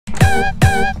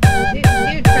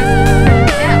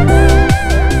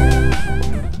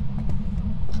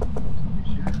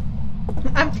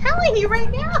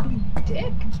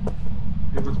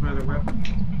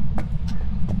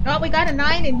a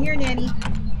 9 in here, Nanny.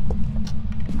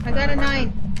 I got a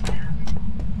 9.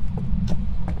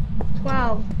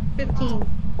 12, 15.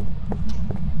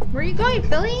 Where are you going,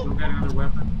 Philly? Still got another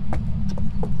weapon?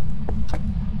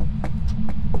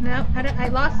 No, I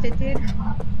lost it, dude.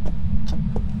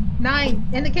 9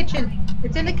 in the kitchen.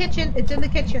 It's in the kitchen. It's in the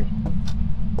kitchen.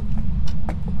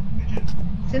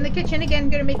 It's in the kitchen again.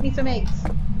 Gonna make me some eggs.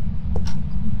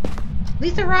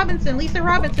 Lisa Robinson. Lisa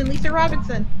Robinson. Lisa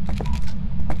Robinson.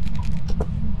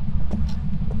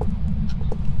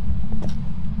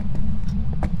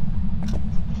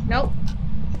 Nope.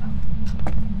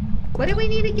 What do we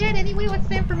need to get anyway? What's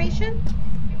the information?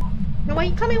 No, why are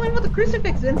you coming in with a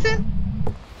crucifix, Vincent?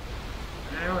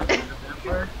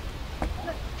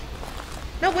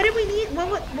 No, what did we need?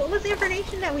 What was the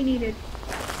information that we needed?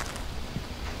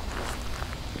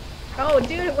 Oh,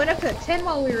 dude, it went up to 10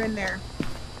 while we were in there.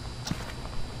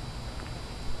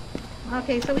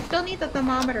 Okay, so we still need the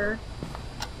thermometer.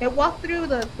 It walked through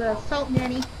the salt,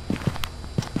 Nanny.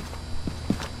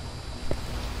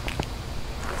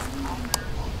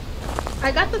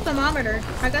 I got the thermometer.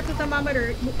 I got the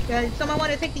thermometer. Someone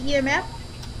want to take the EMF?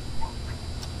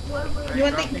 You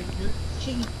want to take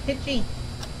G? Hit G.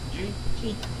 G?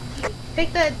 G.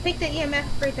 Take the EMF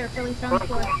right there, Philly. On the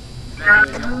floor.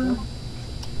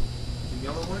 The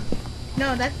yellow one?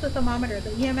 No, that's the thermometer.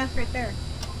 The EMF right there.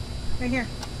 Right here.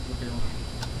 Okay.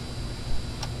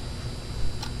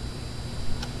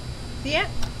 See it?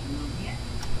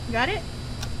 Got it?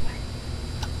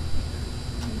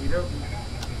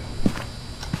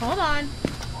 Hold on.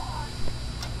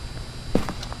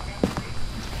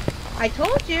 I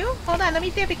told you. Hold on. Let me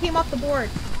see if it came off the board.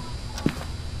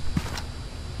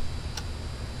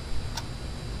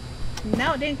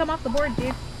 No, it didn't come off the board,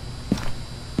 dude.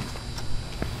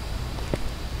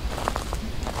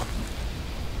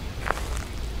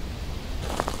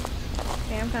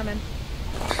 Okay, I'm coming.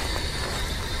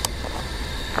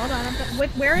 Hold on.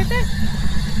 Where is it?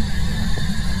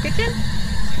 Kitchen?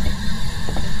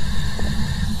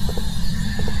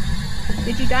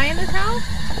 Did you die in this house?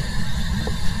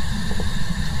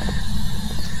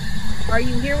 Are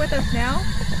you here with us now?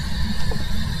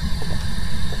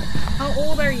 How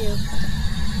old are you?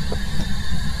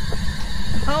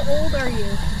 How old are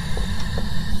you?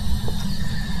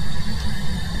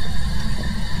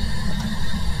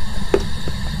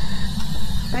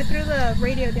 I threw the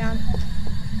radio down.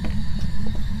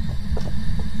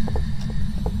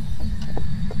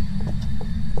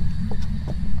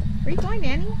 Where are you going,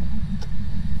 Nanny?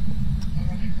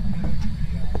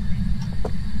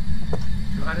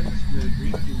 So how does the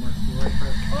green thing work? Do I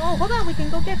press? Oh, hold on. We can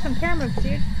go get some cameras,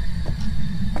 dude.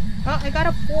 Oh, I got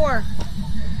a 4.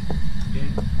 Okay.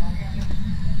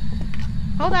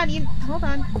 Hold on, hold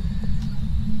on.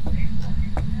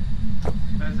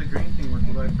 How does the green thing work?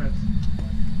 What do I press?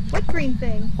 What green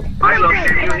thing? Milo, can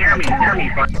you hear me? Hear me,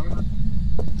 bud.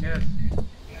 Yes.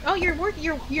 Oh, you're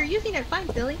using it fine,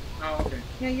 Billy. Oh, okay.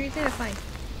 Yeah, you're using it fine.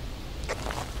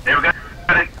 Hey,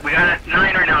 we got it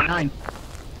 9 right now, 9.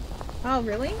 Oh,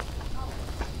 really?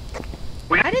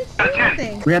 We I didn't see got 10.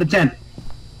 anything. We had a 10.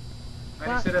 How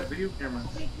do you set up video cameras?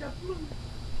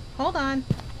 Hold on.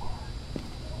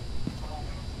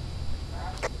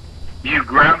 You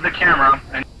grab the camera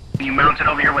and you mount it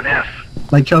over here with F.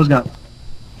 Like Cho's got.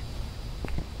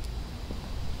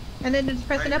 And then just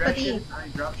press it up with E. How do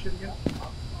you drop shit again?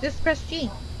 Just press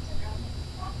G.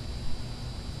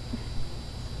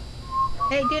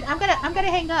 Hey, dude, I'm gonna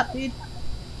hang up, dude.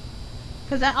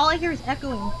 Cause all I hear is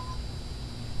echoing.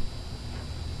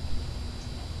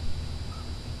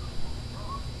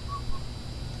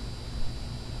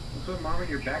 Put mom in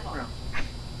your background.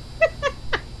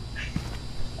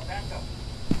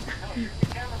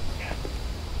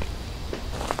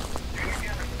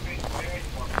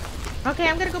 Okay,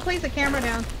 I'm gonna go place the camera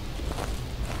down.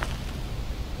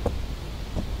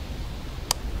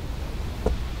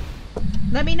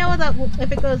 Let me know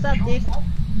if it goes up, dude.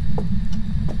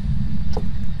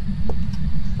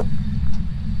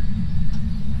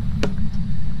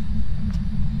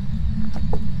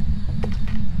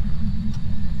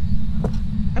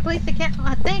 I placed the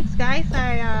camera. Thanks, guys.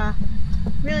 I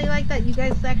really like that you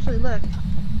guys actually looked.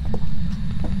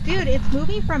 Dude, it's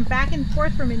moving from back and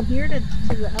forth from in here to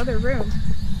the other room.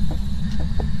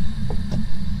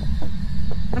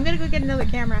 I'm gonna go get another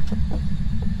camera.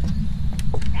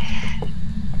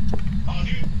 Oh,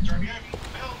 dude, Jeremy,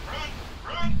 Bill,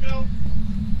 run, Bill.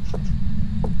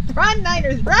 Run,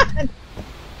 Niners, run!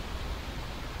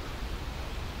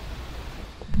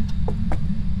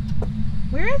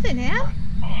 Where is it, man?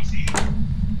 Oh, see? Dude,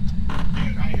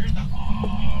 I heard the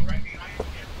right behind you.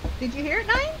 Did you hear it,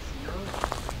 Nines?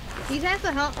 He has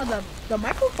the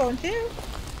microphone too.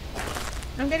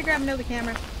 I'm gonna grab another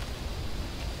camera.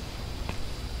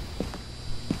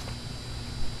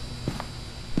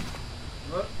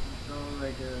 Look, it's all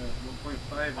like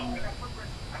 1.5 Oh, and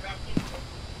I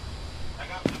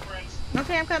got blueprints.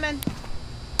 Okay, I'm coming.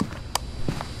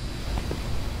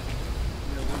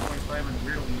 1.5 and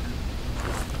 0 meter.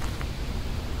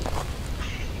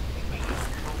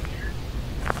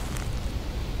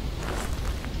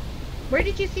 Where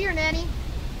did you see her, Nanny?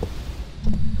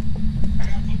 I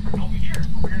got blueprint over here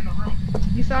in the room.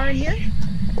 You saw her in here?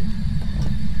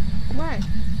 What?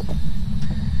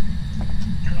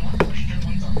 Turn the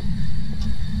lights up.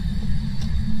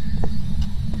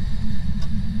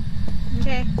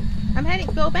 Okay. I'm heading.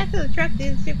 Go back to the truck,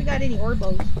 dude. See if we got any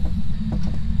orbos.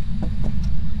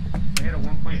 I had a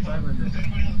 1.5 on this. Does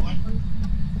anybody have the black light?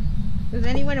 Does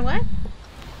anyone what?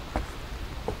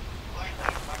 Black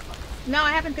light. No,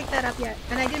 I haven't picked that up yet.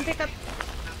 And I didn't pick up.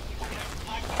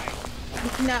 Black light.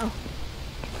 No.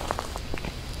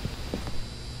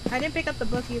 I didn't pick up the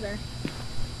book either.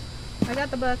 I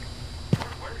got the book.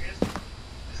 Where is it?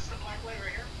 This is the black light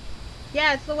right here?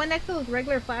 Yeah, it's the one next to those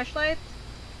regular flashlights.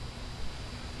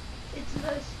 It's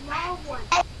the small one.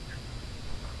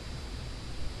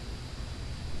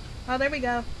 Oh, there we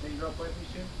go. There you go, play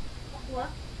machine. What?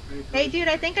 Hey, dude,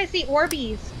 I think I see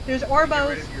Orbeez. There's Get rid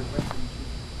Orbos. of your weapon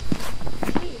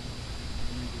machine.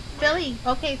 Philly.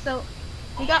 Okay, so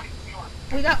we got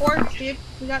orbs, dude.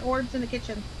 We got orbs in the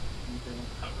kitchen.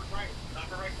 Upper right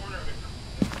corner of it.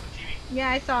 The TV. Yeah,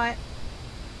 I saw it.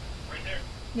 Right there.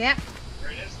 Yeah.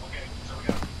 There it is. Okay, so we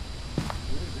got.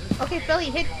 Okay, Philly,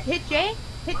 hit J.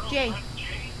 Hit J.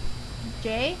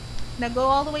 J. Now go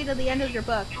all the way to the end of your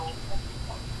book.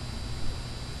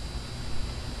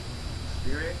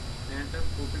 Spirit, Phantom,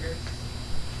 Poltergeist.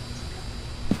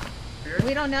 Spirit?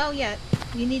 We don't know yet.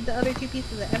 You need the other two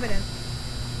pieces of evidence.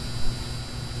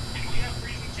 And we have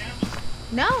freezing temps.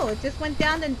 No, it just went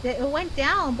down. It went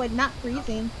down, but not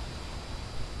freezing.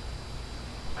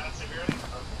 Not severely.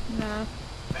 No. Man,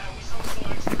 we so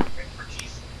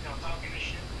expertise, talking this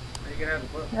shit. How you get out of the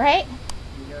book? Right?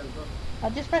 You get out of the book.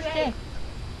 I'll just press J.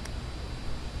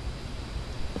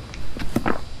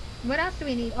 What else do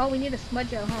we need? Oh, we need a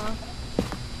smudgeo, huh?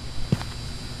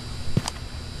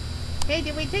 Hey,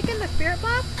 did we take in the spirit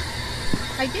box?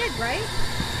 I did, right?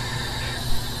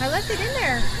 I left it in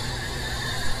there.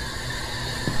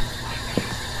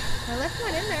 I left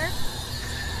one in there.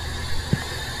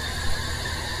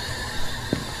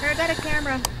 Here, I got a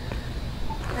camera.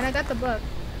 And I got the book.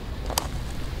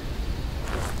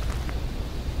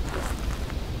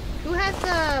 Who has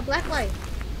the black light?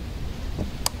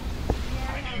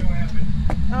 I knew what happened.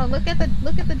 Oh, look at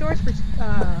the doors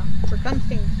for gum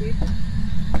stains, dude. No,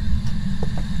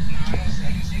 I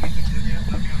didn't see anything. They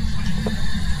have nothing on the switch.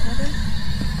 Nothing?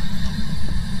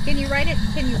 Can you write it?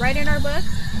 Can you write in our book?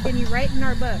 Can you write in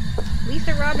our book?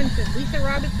 Lisa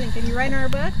Robinson, can you write in our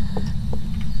book?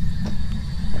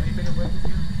 Anybody weapon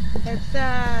you? It's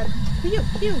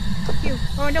Q.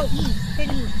 Oh no, E.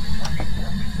 Hit E.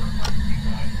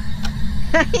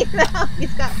 I know,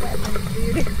 he's got weapons,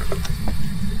 dude.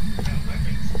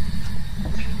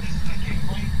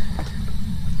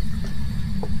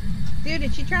 Dude,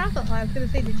 did she turn off the... I was gonna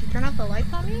say, did she turn off the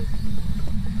lights on me?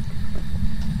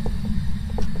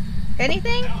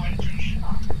 Anything? No, I didn't turn shit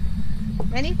off.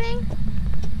 Anything?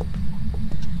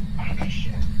 I don't got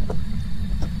shit.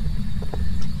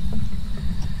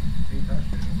 Ain't that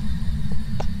shit?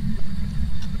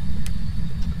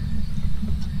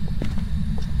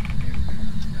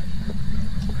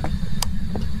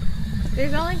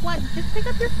 There's only one. Just pick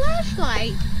up your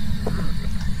flashlight.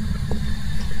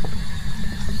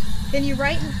 Can you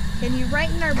write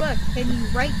in our book? Can you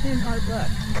write in our book?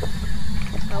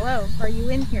 Hello, are you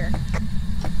in here?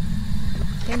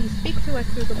 Can you speak to us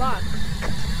through the box?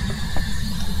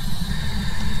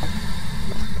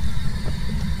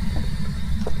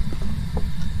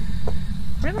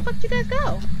 Where the fuck did you guys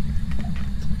go?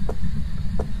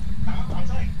 I'll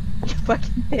tell you. You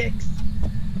fucking dicks.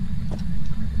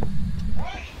 What? I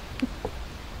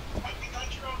think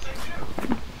that's your own thing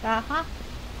too. Uh-huh.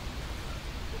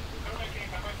 Come back in,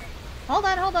 come back in.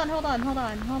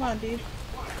 Hold on, dude.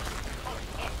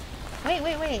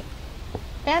 Wait.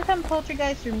 Phantom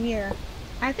Poltergeist or Mirror?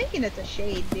 I'm thinking it's a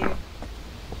shade, dude. Think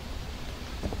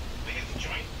it's a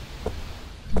joint?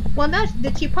 Well, no,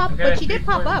 did she pop? But she did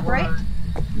pop up, right?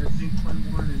 That's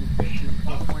 8.1 and the fiction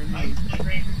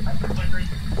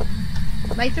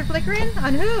 4.8. Lights are flickering?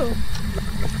 On who?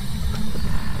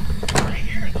 Right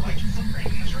here, the lights are flickering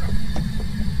in this room.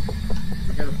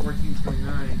 You got a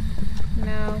 14.9.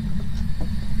 No.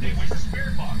 Hey, where's the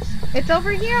spirit box? It's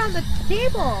over here on the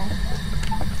table.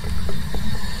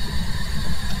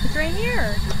 It's right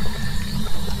here.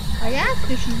 I asked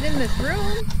if she's in this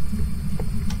room.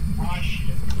 Oh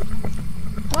shit.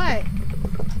 What?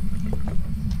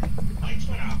 Lights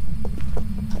went out.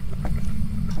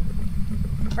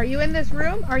 Are you in this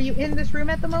room? Are you in this room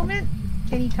at the moment?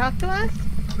 Can you talk to us?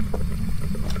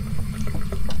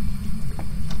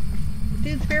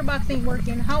 Dude, spirit box ain't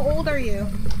working. How old are you?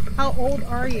 How old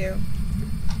are you?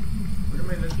 What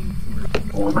am I looking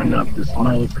for? Open up the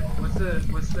smoke. What's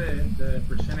the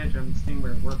percentage on this thing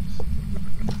where it works?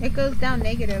 It goes down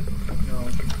negative. No.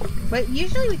 But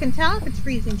usually we can tell if it's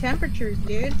freezing temperatures,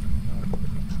 dude.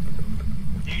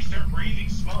 You start breathing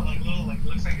smoke, like little, like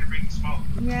looks like you're breathing smoke.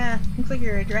 Yeah, looks like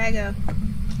you're a Drago.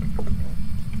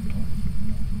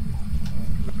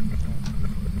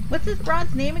 What's this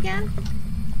broad's name again?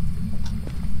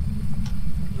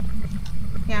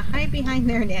 Yeah, hide behind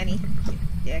there, Nanny.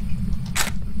 Dick.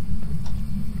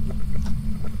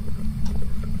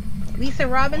 Lisa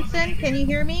Robinson, can you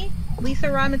hear me?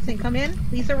 Lisa Robinson, come in.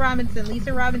 Lisa Robinson,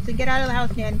 get out of the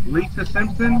house, Nanny. Lisa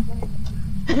Simpson?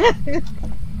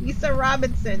 Lisa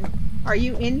Robinson, are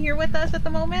you in here with us at the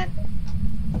moment?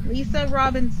 Lisa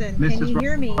Robinson, can Mrs. you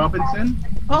hear me? Robinson?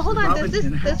 Oh, hold Mrs. on.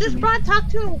 Robinson, Does this answer me. broad talk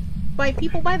to by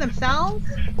people by themselves?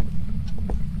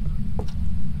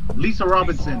 Lisa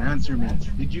Robinson, answer me.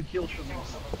 Did you kill someone?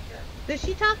 Does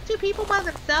she talk to people by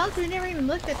themselves? We never even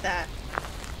looked at that.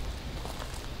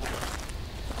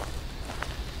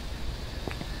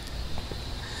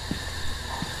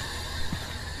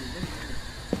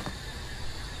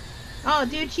 Oh,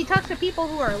 dude, she talks to people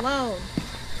who are alone.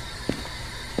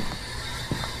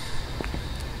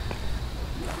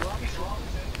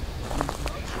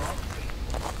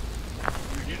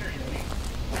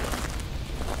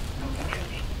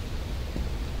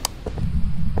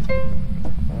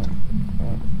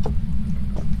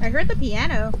 I heard the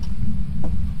piano.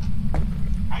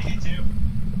 I did too.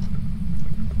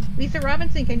 Lisa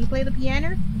Robinson, can you play the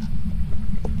piano?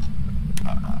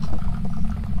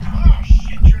 Oh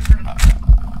shit, you're in front of me.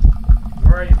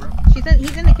 Where are you, bro? He's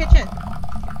in the kitchen.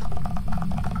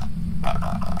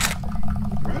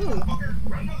 Run, Ooh. motherfucker.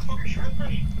 Run, motherfucker. She's right in front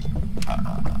of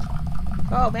you.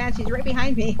 Oh man, she's right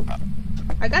behind me.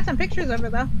 I got some pictures of her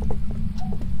though.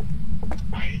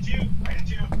 I did too. I did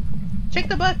too. Check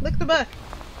the book, look the book.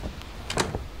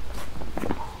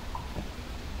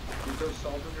 You throw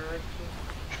salt in her actually?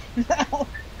 No.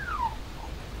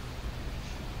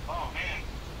 Oh man.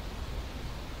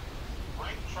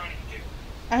 Right in front of you too.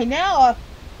 I know.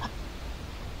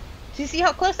 Do you see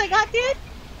how close I got, dude?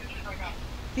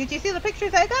 Did you see the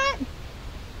pictures I got? Look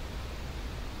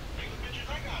at the pictures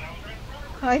I got. I was right in front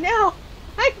of her. I know.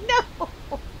 I know. Oh,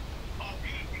 good. I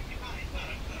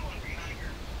don't want to be behind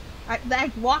her.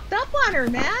 I walked up on her,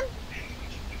 man.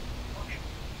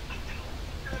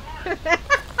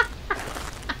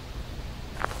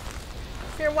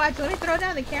 Here, watch. Let me throw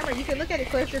down the camera. You can look at it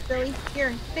closer, Philly.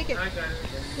 Here, take it. I got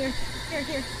it. Here.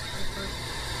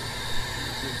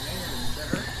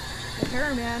 It's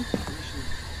her, man.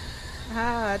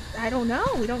 I don't know.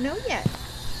 We don't know yet.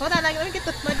 Hold on, let me get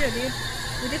the smudger, dude.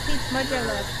 We just need smudger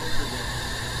left.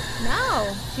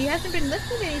 No, she hasn't been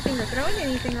lifting anything or throwing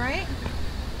anything, right?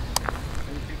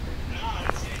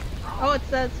 Oh, it's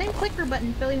the same clicker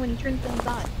button, Philly, when you turn things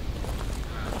on.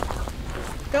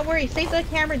 Don't worry, save the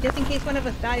camera just in case one of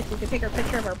us dies so we can take our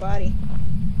picture of our body.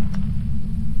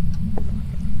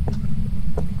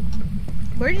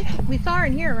 Where did we saw her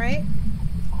in here, right?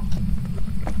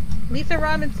 Lisa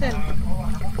Robinson.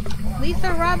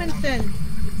 Lisa Robinson.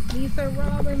 Lisa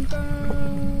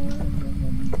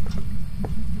Robinson.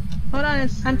 Hold on,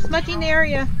 I'm smudging the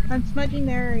area. I'm smudging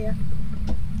the area.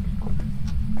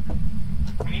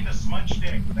 I need a smudge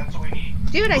stick. That's what we need.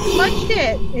 Dude, I smudged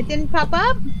it. It didn't pop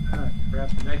up? Crap,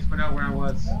 the lights went out where I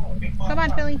was. Come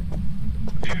on, Philly.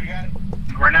 Dude, you got it.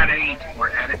 We're not at 8. We're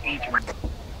at 8.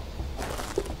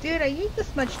 Dude, I used the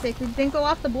smudge stick. It didn't go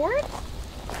off the board?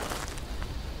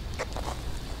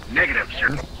 Negative, sir.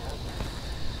 What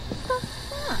the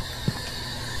fuck?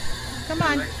 Come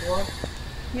on.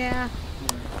 Yeah.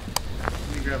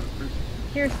 Let me grab a fruit.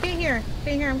 Here, stay here.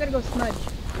 Stay here. I'm gonna go smudge.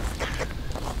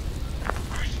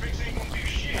 Crucifix ain't gonna do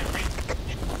shit.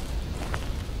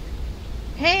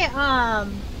 Hey,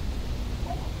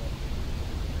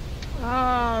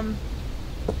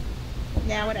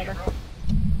 yeah, whatever.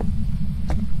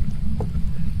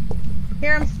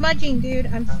 Here, I'm smudging, dude.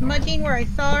 I'm smudging where I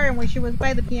saw her and where she was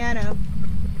by the piano.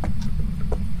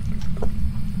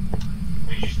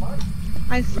 Did you smudge?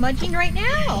 I'm smudging right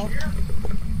now.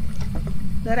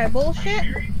 Did I bullshit?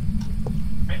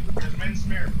 There's men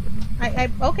smear.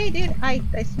 Okay, dude, I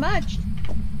smudged.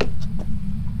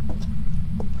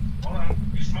 Hold on.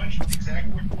 You smudged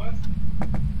exactly where you was?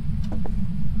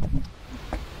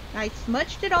 I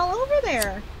smudged it all over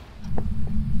there.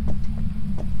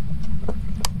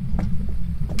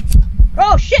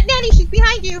 Oh shit, Nanny, she's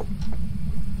behind you.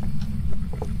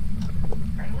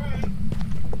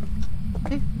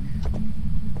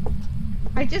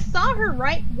 I just saw her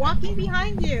right walking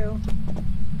behind you.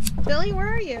 Billy, where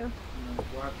are you?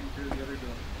 Walking through the other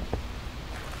door.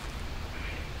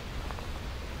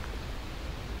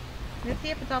 Let's see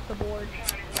if it's off the board.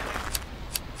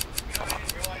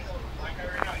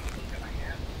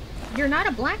 You're not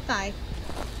a black guy.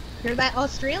 You're that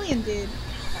Australian dude.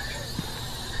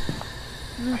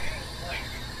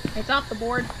 It's off the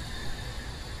board.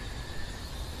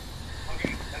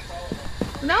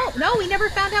 No, we never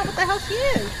found out what the hell she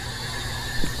is.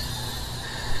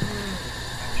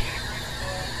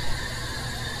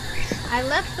 I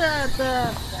left the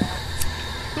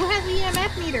who has the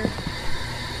EMF meter? Which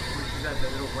is that, the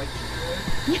little white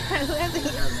shit? Yeah, who has the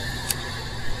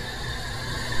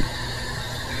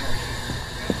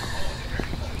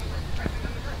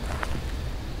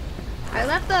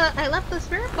I left the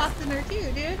spirit box in there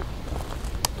too, dude.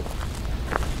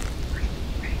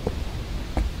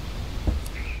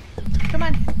 Come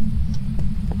on.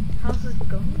 How's it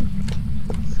going?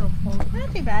 So full.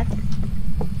 Not too bad.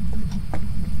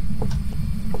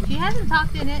 She hasn't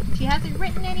talked in it. She hasn't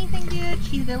written anything, dude.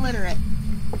 She's illiterate.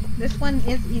 This one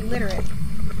is illiterate.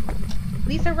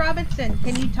 Lisa Robinson,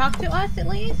 can you talk to us at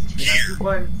least? You got 2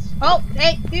 buttons. Oh,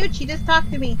 hey, dude, she just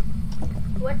talked to me.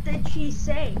 What did she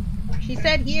say? She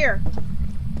said here.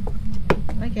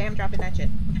 Okay, I'm dropping that shit.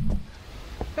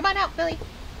 Come on out, Billy.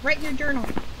 Write your journal.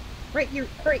 Write your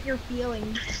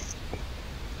feelings.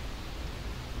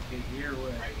 Okay, here,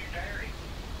 what?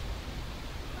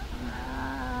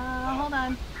 Hold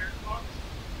on.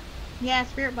 Yeah,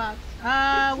 spirit box.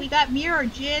 We got mirror or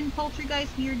Jinn,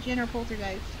 poltergeist, mirror, Jinn, or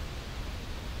poltergeist.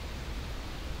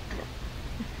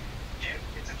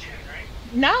 It's a Jinn, right?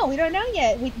 No, we don't know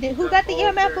yet. Who got the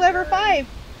EMF level 5?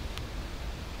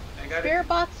 I got Spirit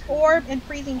box, orb, and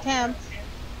freezing temps.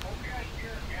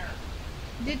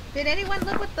 Did anyone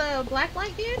look with the black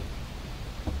light, dude?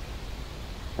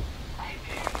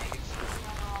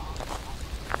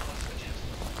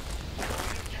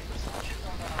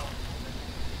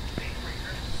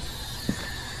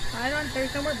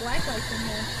 There's no more black lights in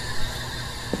here.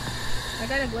 I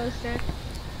got a glow stick.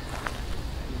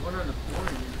 There's one on the floor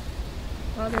here.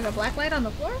 Oh, there's a black light on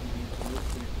the floor?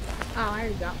 Oh, I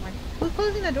already got one. Who's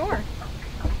closing the door?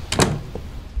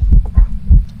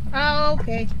 Oh,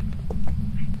 okay.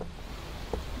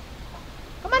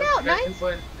 Come on out, Nice.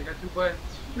 nice. They got 2 buttons.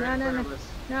 Right in front of us.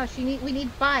 No, we need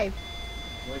 5.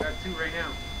 Well, I got 2 right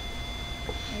now.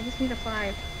 I just need a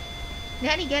 5.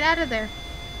 Nanny, get out of there.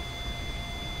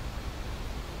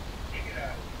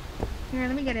 Here,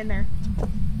 let me get in there.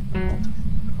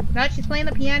 No, she's playing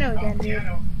the piano again, dude.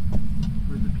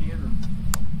 Where's the piano?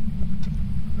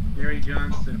 Mary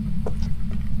Johnson.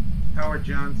 Howard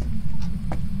Johnson.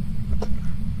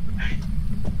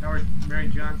 Mary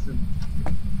Johnson.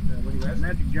 What do you ask?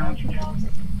 Magic Johnson.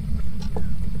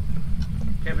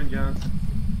 Kevin Johnson.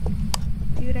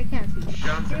 Dude, I can't see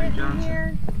Johnson shit and in Johnson.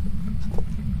 here.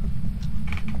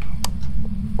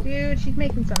 Dude, she's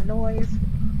making some noise.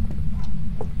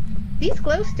 These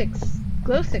glow sticks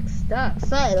stuck.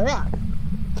 Side up.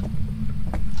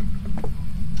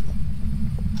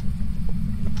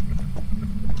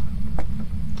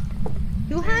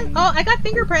 Who has? Oh, I got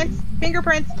fingerprints.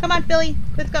 Fingerprints. Come on, Billy.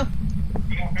 Let's go.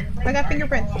 I got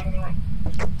fingerprints.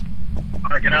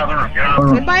 Alright, get out of the room. Get out of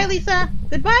the room. Goodbye, Lisa.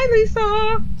 Goodbye,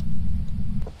 Lisa.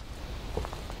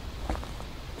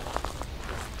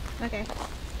 Okay.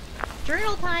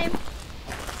 Journal time.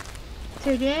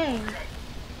 Today.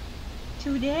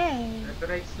 That's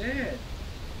what I said.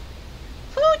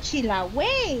 Fuchila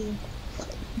way.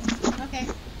 Okay.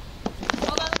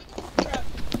 Hold on, let me just picture up.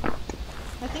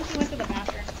 I think he went to the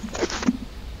bathroom.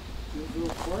 You're a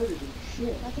little farther than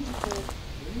shit. I think he's good.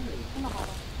 In the hall.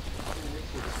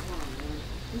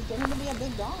 He's getting to be a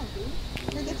big dog, dude.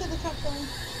 Here, get to the truck, Billy.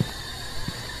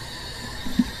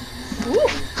 Ooh!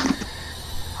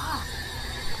 Ah.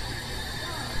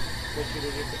 Bet you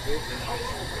didn't get the paper.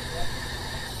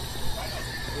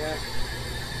 Yeah.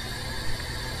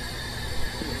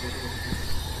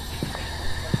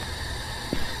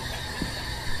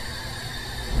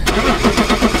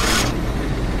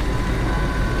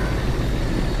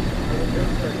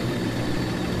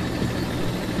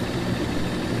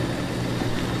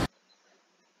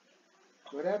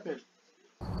 What happened?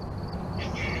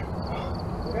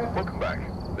 What happened? Welcome back.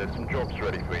 There's some joy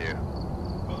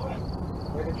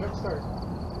time to start?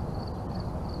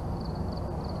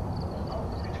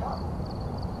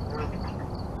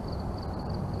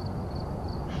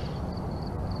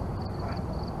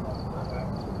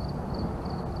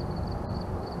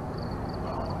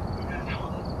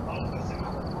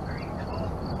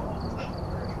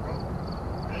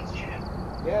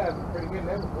 Yeah, I'm pretty good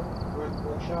at it, bro.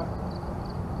 One shot.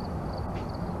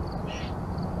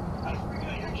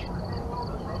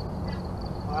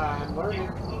 I'm learning.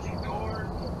 Closing doors,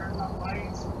 turn off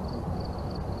lights.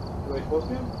 Do I supposed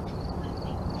to?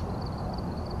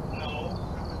 No.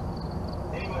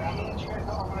 Anyway, I'm gonna let you guys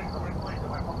know I'm gonna go into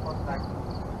my phone comes back.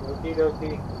 Okie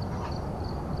dokie.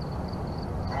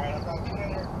 Alright, I'll talk to you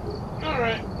later.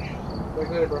 Alright. Talk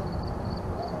later, bro.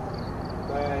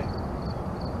 Bye.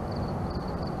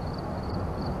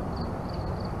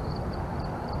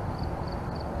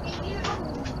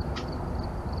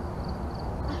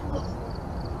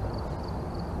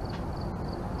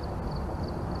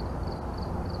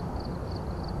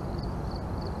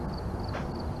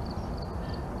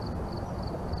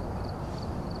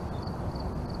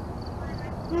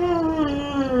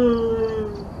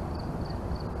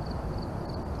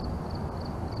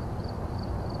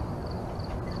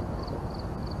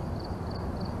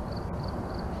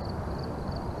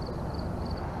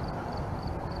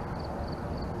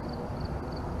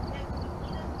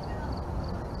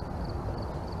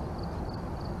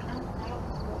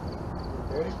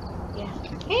 Okay. Yeah.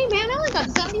 Hey man, I only got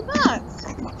 $70.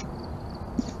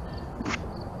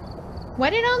 Why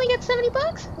did I only get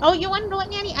 $70? Oh, you want to know what,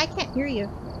 Nanny? I can't hear you.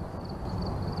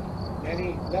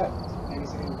 Nanny left. Nanny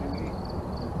said he was gonna eat.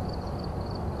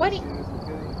 What? She doesn't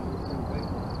feel it. He was gonna bite.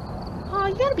 Oh,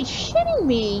 you gotta be shitting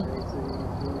me. Nanny said he was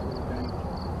gonna bite.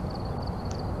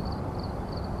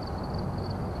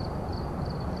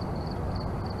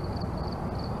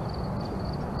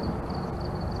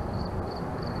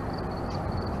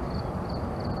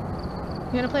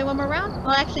 You gonna play one more round?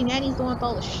 Oh, actually, Nanny's the one with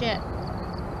all the shit.